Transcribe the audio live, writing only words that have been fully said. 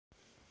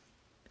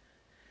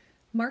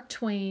Mark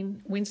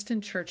Twain,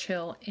 Winston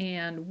Churchill,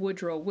 and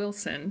Woodrow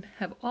Wilson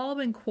have all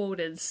been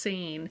quoted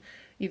saying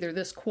either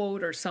this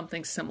quote or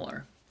something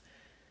similar.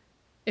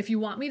 If you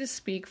want me to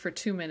speak for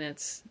 2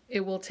 minutes,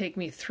 it will take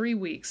me 3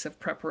 weeks of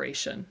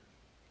preparation.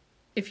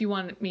 If you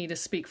want me to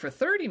speak for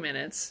 30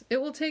 minutes,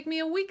 it will take me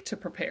a week to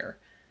prepare.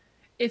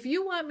 If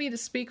you want me to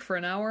speak for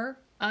an hour,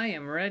 I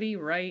am ready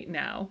right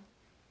now.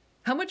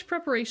 How much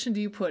preparation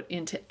do you put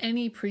into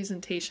any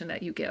presentation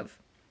that you give?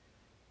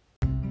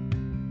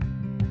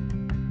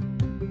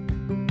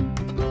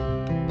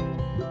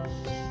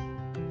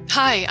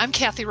 Hi, I'm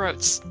Kathy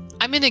Rhodes.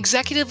 I'm an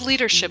executive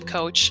leadership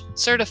coach,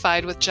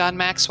 certified with John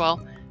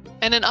Maxwell,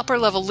 and an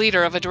upper-level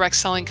leader of a direct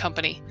selling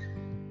company.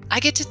 I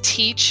get to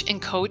teach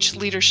and coach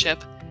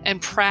leadership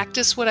and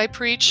practice what I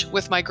preach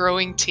with my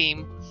growing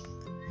team.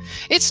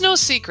 It's no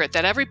secret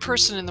that every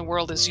person in the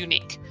world is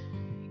unique.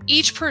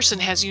 Each person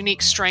has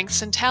unique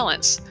strengths and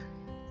talents.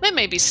 It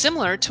may be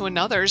similar to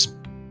another's,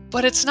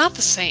 but it's not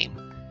the same.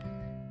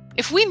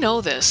 If we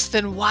know this,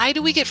 then why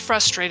do we get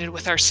frustrated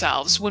with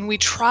ourselves when we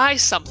try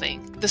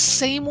something the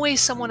same way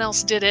someone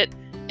else did it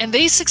and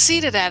they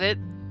succeeded at it,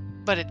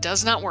 but it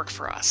does not work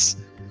for us?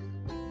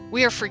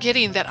 We are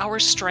forgetting that our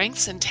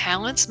strengths and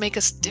talents make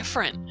us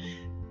different.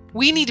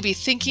 We need to be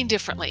thinking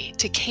differently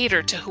to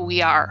cater to who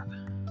we are.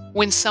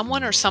 When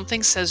someone or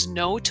something says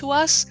no to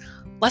us,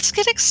 let's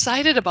get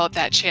excited about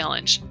that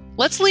challenge.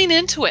 Let's lean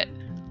into it.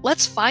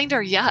 Let's find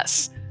our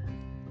yes.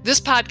 This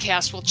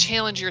podcast will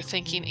challenge your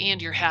thinking and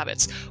your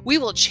habits. We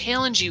will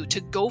challenge you to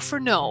go for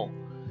no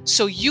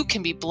so you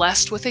can be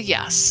blessed with a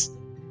yes.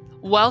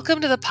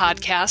 Welcome to the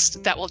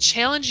podcast that will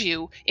challenge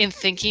you in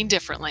thinking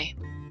differently.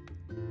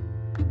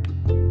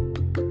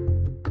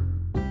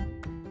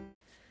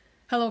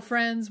 Hello,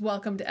 friends.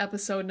 Welcome to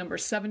episode number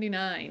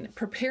 79,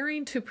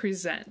 Preparing to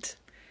Present.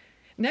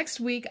 Next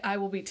week, I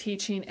will be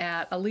teaching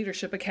at a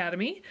leadership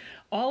academy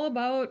all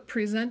about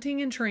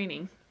presenting and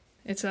training.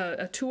 It's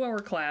a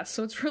 2-hour class,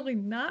 so it's really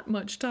not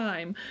much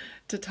time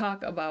to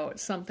talk about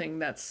something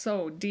that's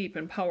so deep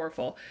and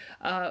powerful.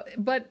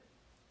 But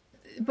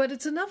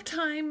it's enough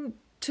time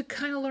to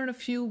kind of learn a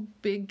few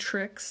big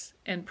tricks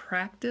and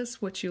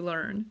practice what you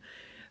learn.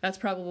 That's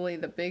probably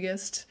the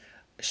biggest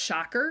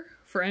shocker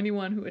for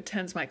anyone who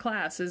attends my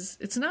class. Is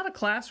it's not a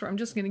class where I'm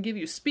just going to give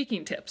you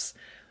speaking tips.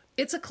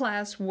 It's a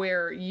class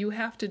where you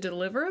have to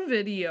deliver a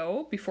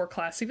video before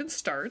class even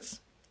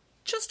starts.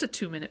 Just a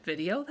 2-minute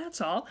video,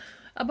 that's all,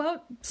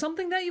 about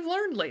something that you've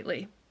learned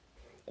lately.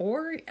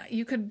 Or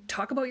you could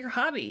talk about your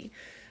hobby.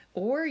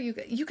 Or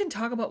you can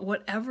talk about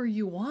whatever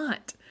you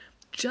want.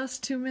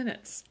 Just 2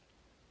 minutes.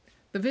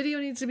 The video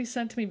needs to be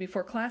sent to me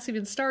before class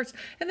even starts.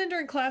 And then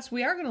during class,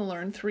 we are going to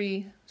learn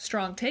 3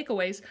 strong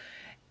takeaways.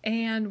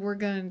 And we're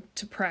going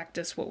to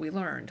practice what we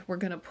learned. We're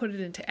going to put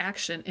it into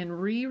action and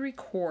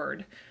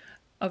re-record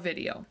a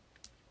video.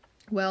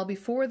 Well,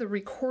 before the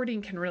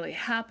recording can really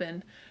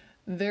happen,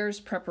 there's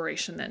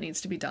preparation that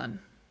needs to be done.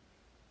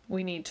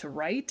 We need to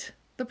write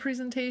the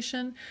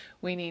presentation.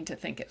 We need to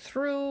think it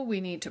through. We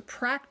need to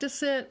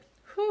practice it.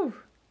 Whew.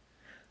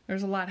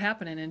 There's a lot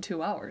happening in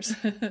 2 hours.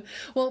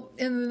 Well,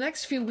 in the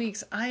next few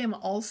weeks, I am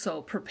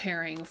also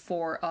preparing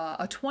for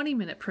a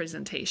 20-minute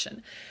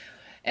presentation.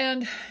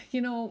 And,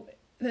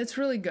 it's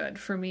really good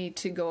for me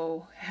to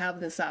go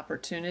have this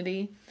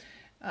opportunity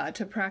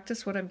to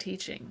practice what I'm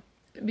teaching,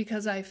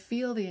 because I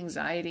feel the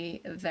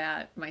anxiety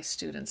that my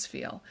students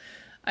feel.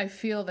 I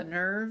feel the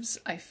nerves.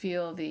 I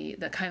feel the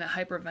kind of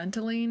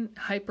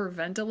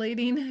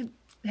hyperventilating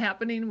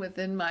happening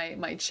within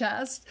my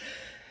chest.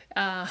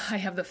 I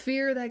have the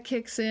fear that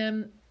kicks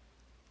in.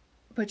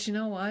 But you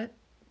know what?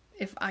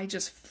 If I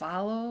just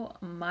follow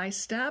my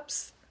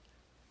steps,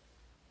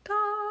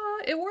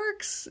 it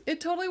works.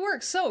 It totally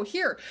works. So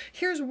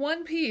here's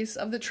one piece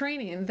of the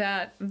training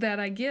that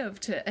I give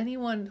to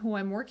anyone who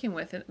I'm working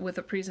with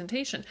a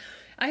presentation.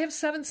 I have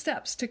 7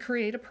 steps to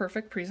create a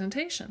perfect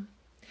presentation.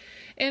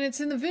 And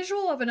it's in the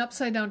visual of an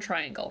upside down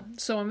triangle.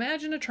 So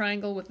imagine a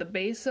triangle with the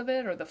base of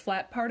it or the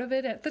flat part of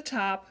it at the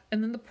top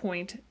and then the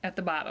point at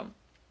the bottom.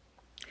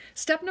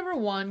 Step number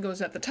 1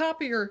 goes at the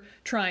top of your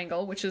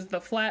triangle, which is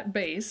the flat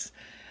base.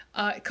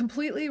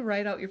 Completely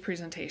write out your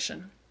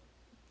presentation.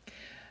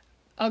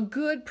 A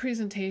good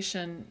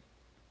presentation,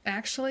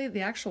 actually,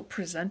 the actual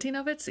presenting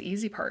of it's the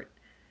easy part.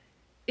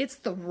 It's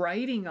the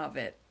writing of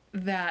it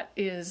that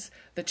is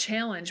the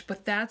challenge,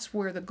 but that's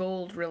where the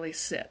gold really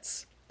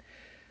sits.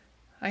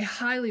 I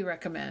highly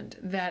recommend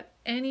that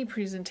any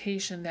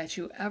presentation that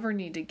you ever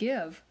need to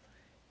give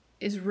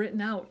is written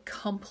out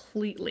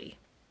completely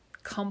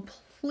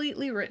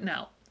written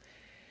out.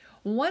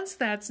 Once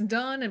that's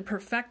done and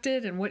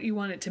perfected and what you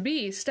want it to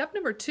be, step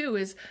number 2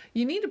 is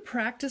you need to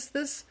practice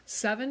this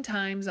 7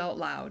 times out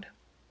loud.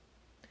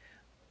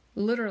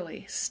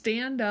 Literally,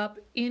 stand up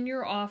in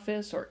your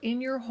office or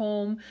in your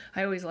home.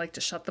 I always like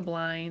to shut the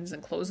blinds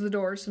and close the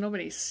door so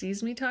nobody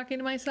sees me talking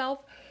to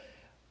myself.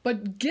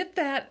 But get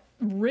that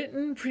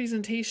written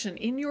presentation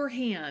in your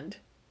hand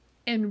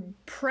and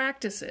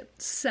practice it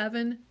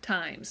 7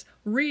 times.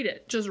 Read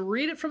it. Just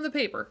read it from the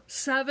paper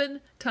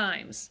 7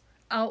 times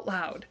out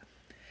loud.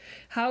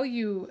 How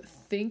you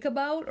think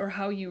about or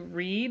how you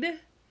read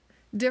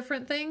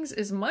different things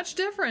is much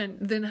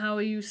different than how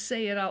you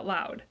say it out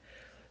loud.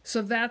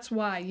 So that's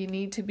why you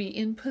need to be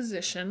in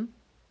position,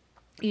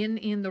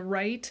 in the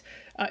right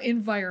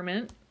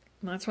environment.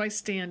 That's why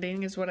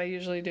standing is what I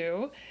usually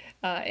do,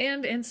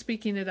 and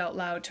speaking it out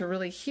loud to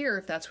really hear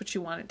if that's what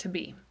you want it to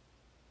be.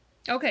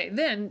 Okay,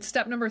 then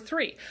step number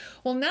 3.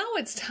 Well, now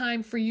it's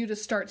time for you to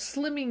start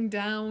slimming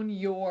down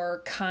your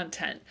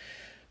content.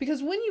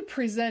 Because when you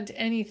present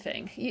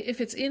anything, if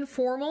it's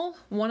informal,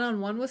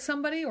 one-on-one with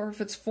somebody, or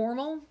if it's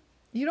formal,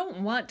 you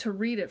don't want to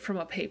read it from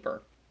a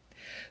paper.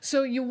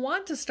 So you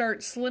want to start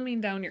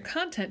slimming down your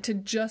content to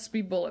just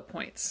be bullet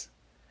points,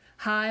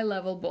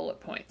 high-level bullet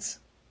points.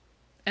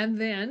 And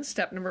then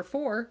step number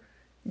 4,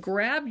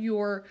 grab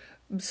your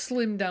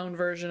slimmed down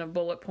version of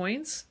bullet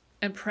points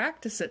and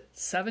practice it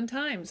 7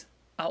 times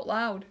out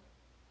loud.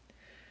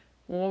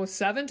 Well,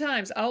 7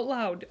 times out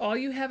loud. All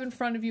you have in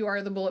front of you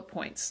are the bullet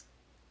points.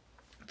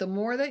 The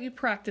more that you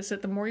practice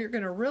it, the more you're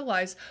going to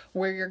realize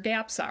where your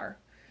gaps are.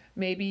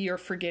 Maybe you're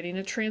forgetting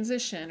a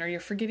transition, or you're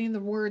forgetting the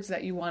words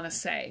that you want to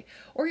say,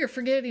 or you're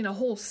forgetting a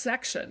whole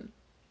section.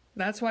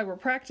 That's why we're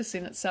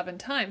practicing it 7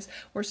 times.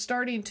 We're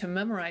starting to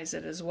memorize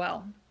it as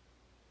well.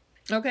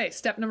 Okay,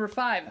 step number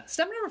 5.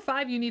 Step number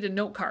 5, you need a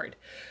note card.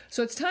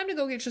 So it's time to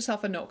go get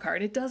yourself a note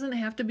card. It doesn't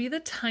have to be the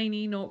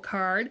tiny note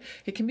card.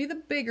 It can be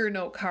the bigger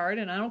note card,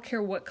 and I don't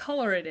care what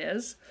color it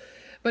is.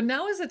 But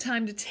now is the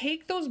time to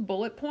take those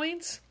bullet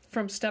points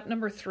from step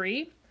number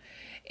 3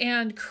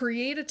 and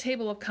create a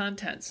table of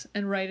contents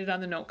and write it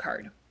on the note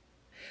card.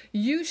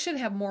 You should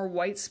have more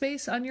white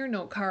space on your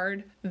note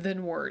card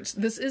than words.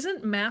 This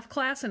isn't math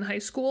class in high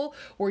school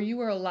where you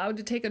were allowed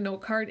to take a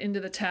note card into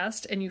the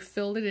test and you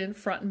filled it in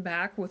front and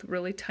back with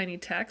really tiny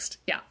text.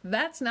 Yeah,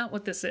 that's not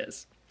what this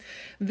is.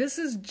 This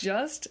is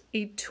just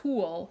a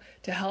tool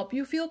to help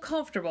you feel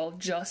comfortable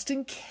just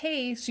in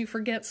case you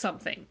forget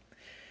something.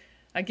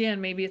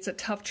 Again, maybe it's a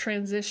tough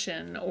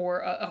transition or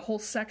a whole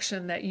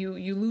section that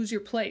you lose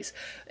your place.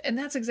 And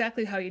that's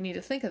exactly how you need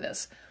to think of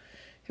this.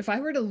 If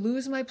I were to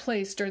lose my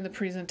place during the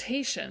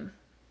presentation,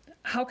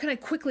 how can I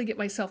quickly get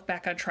myself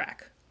back on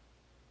track?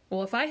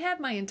 Well, if I had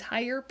my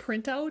entire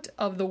printout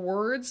of the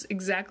words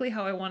exactly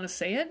how I want to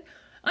say it,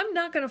 I'm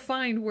not going to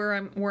find where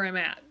I'm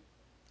at.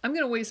 I'm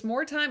going to waste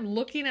more time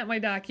looking at my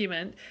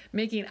document,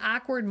 making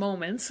awkward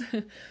moments,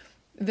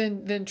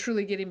 than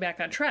truly getting back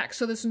on track.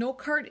 So this note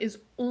card is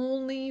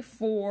only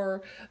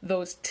for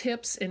those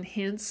tips and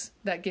hints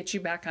that get you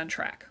back on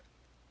track.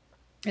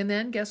 And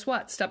then guess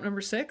what? Step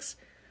number 6,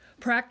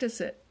 practice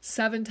it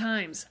 7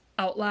 times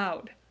out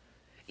loud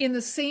in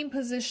the same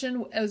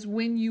position as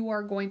when you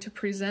are going to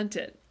present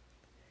it.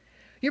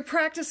 You're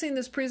practicing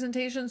this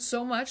presentation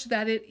so much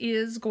that it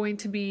is going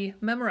to be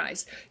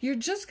memorized. You're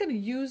just going to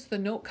use the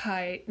note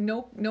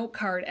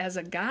card as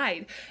a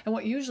guide. And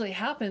what usually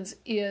happens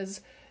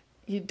is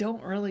you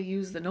don't really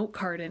use the note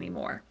card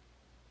anymore.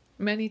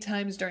 Many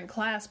times during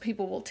class,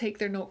 people will take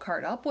their note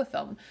card up with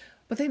them,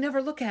 but they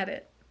never look at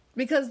it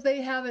because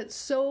they have it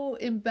so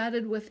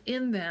embedded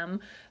within them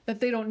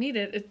that they don't need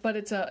it. But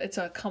it's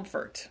a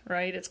comfort,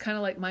 right? It's kind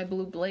of like my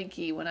blue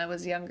blankie when I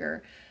was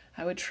younger.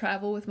 I would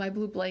travel with my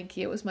blue blankie.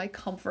 It was my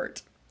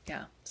comfort.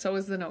 Yeah, so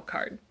is the note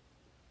card.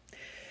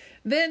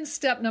 Then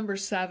step number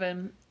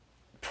 7,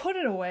 put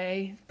it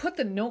away. Put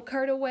the note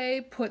card away.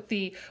 Put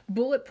the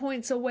bullet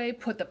points away.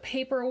 Put the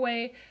paper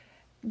away.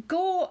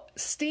 Go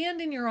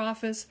stand in your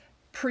office,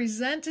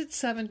 present it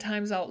 7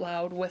 times out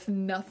loud with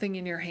nothing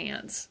in your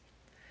hands.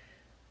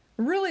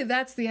 Really,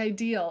 that's the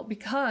ideal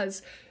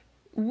because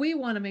we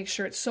want to make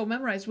sure it's so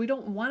memorized. We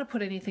don't want to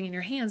put anything in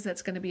your hands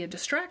that's going to be a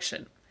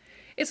distraction.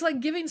 It's like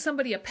giving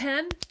somebody a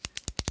pen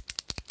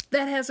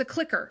that has a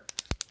clicker.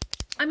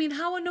 I mean,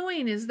 how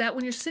annoying is that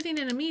when you're sitting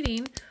in a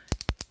meeting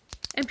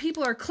and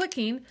people are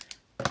clicking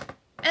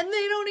and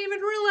they don't even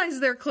realize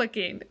they're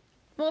clicking?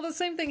 Well, the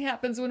same thing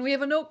happens when we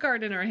have a note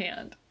card in our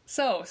hand.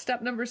 So,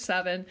 step number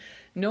 7,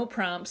 no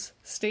prompts,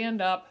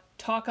 stand up,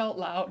 talk out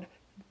loud,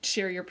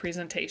 share your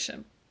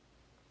presentation.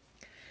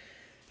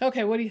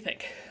 Okay, what do you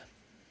think?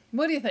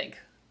 What do you think?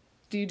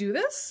 Do you do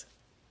this?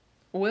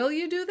 Will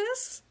you do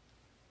this?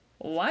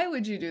 Why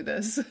would you do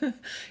this?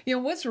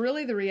 What's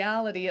really the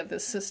reality of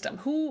this system?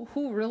 Who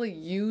really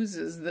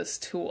uses this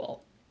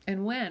tool?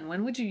 And when?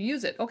 When would you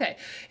use it? Okay,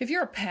 if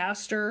you're a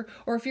pastor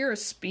or if you're a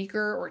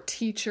speaker or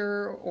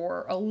teacher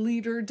or a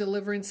leader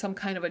delivering some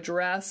kind of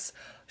address,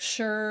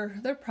 sure,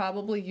 they're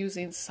probably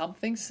using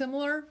something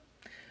similar.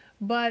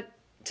 But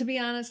to be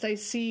honest, I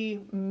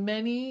see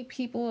many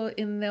people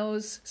in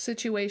those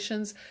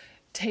situations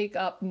take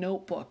up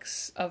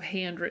notebooks of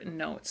handwritten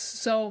notes.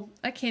 So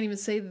I can't even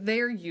say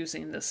they're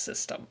using this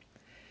system.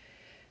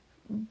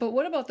 But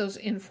what about those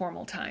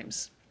informal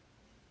times?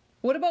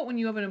 What about when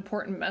you have an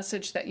important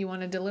message that you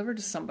want to deliver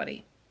to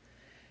somebody?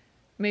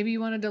 Maybe you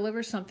want to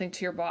deliver something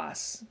to your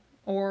boss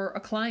or a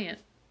client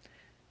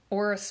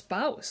or a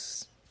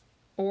spouse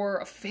or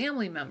a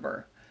family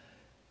member.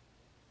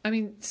 I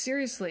mean,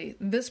 seriously,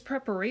 this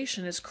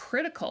preparation is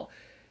critical,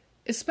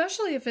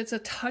 especially if it's a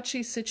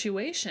touchy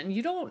situation.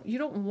 You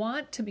don't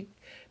want to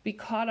be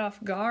caught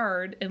off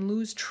guard and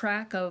lose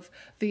track of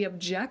the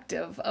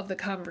objective of the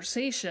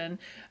conversation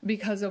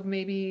because of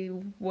maybe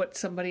what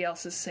somebody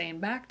else is saying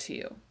back to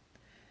you.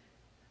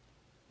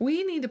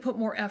 We need to put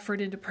more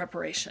effort into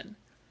preparation.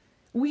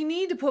 We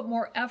need to put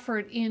more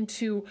effort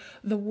into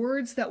the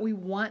words that we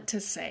want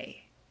to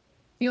say.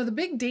 The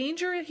big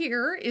danger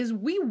here is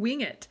we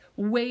wing it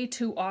way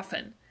too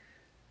often.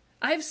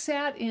 I've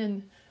sat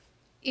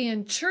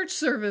in church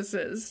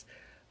services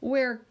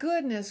where,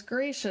 goodness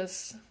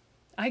gracious,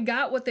 I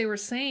got what they were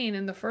saying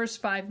in the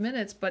first 5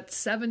 minutes, but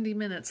 70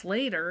 minutes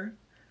later,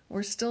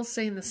 we're still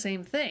saying the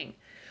same thing.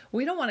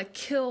 We don't want to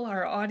kill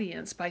our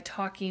audience by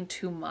talking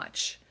too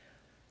much.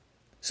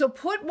 So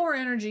put more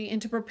energy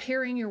into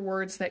preparing your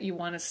words that you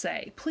want to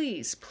say.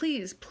 Please,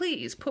 please,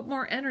 please put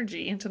more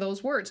energy into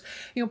those words.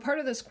 Part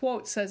of this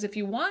quote says, if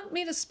you want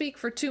me to speak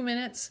for 2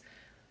 minutes,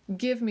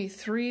 give me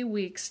 3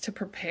 weeks to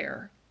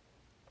prepare.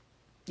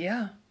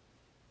 Yeah.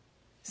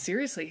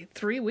 Seriously,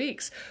 3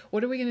 weeks.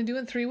 What are we going to do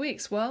in 3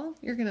 weeks? Well,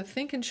 you're going to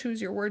think and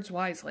choose your words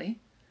wisely.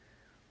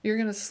 You're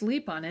going to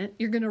sleep on it.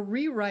 You're going to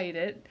rewrite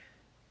it.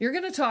 You're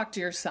going to talk to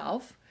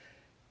yourself.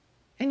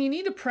 And you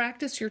need to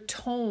practice your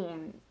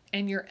tone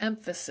and your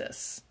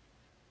emphasis.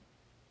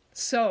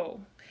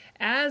 So,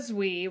 as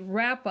we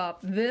wrap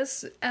up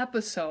this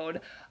episode,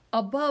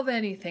 above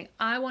anything,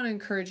 I want to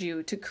encourage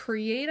you to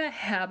create a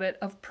habit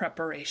of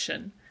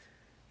preparation.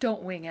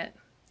 Don't wing it.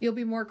 You'll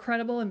be more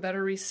credible and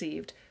better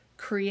received.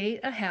 Create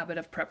a habit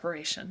of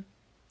preparation.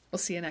 We'll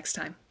see you next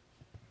time.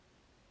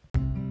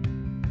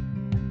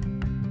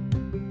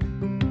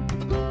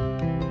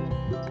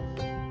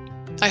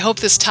 I hope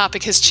this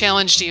topic has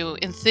challenged you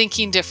in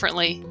thinking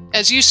differently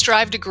as you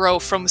strive to grow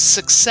from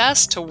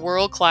success to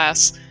world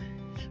class.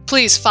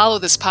 Please follow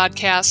this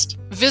podcast,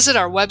 visit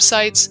our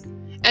websites,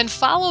 and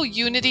follow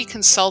Unity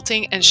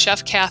Consulting and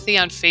Chef Kathy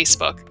on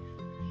Facebook.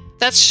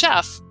 That's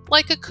chef,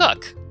 like a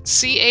cook,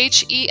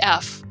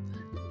 CHEF.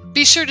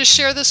 Be sure to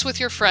share this with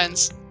your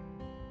friends.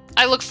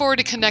 I look forward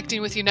to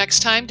connecting with you next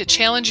time to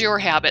challenge your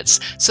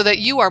habits so that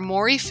you are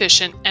more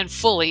efficient and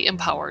fully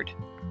empowered.